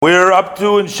We're up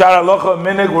to, in Shara Locha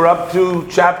Minig, we're up to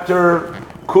chapter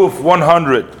Kuf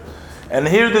 100. And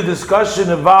here the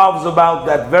discussion evolves about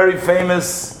that very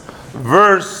famous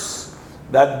verse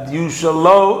that you shall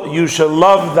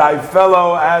love thy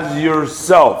fellow as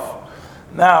yourself.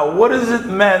 Now, what is it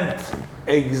meant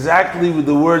exactly with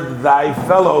the word thy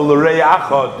fellow,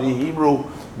 l'reyacha, the Hebrew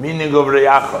meaning of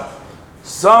reyacha?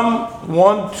 Some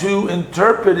want to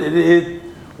interpret it.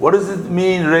 What does it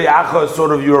mean, re'acha, sort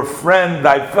of your friend,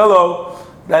 thy fellow,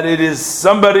 that it is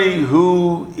somebody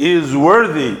who is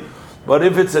worthy? But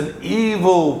if it's an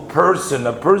evil person,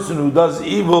 a person who does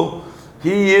evil,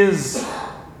 he is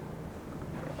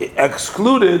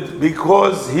excluded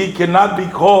because he cannot be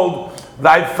called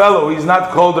thy fellow. He's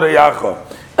not called re'acha.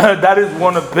 That is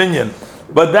one opinion.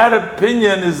 But that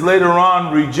opinion is later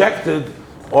on rejected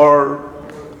or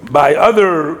by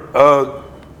other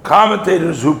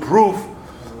commentators who prove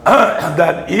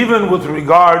that even with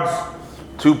regards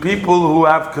to people who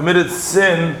have committed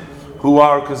sin, who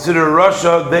are considered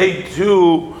Rasha, they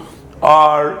too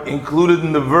are included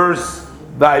in the verse,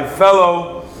 thy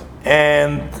fellow,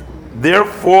 and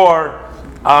therefore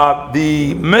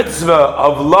the mitzvah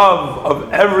of love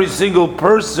of every single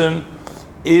person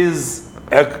is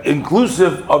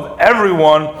inclusive of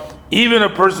everyone, even a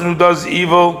person who does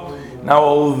evil. Now,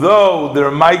 although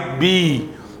there might be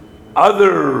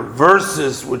other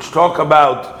verses which talk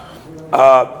about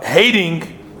hating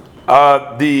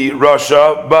the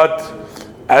Rasha, but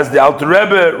as the Alter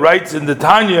Rebbe writes in the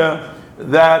Tanya,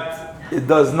 that it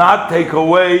does not take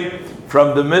away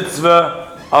from the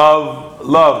mitzvah of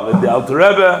love, and the Alter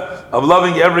Rebbe of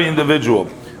loving every individual.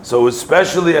 So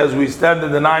especially as we stand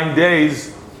in the 9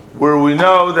 days where we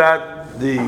know that the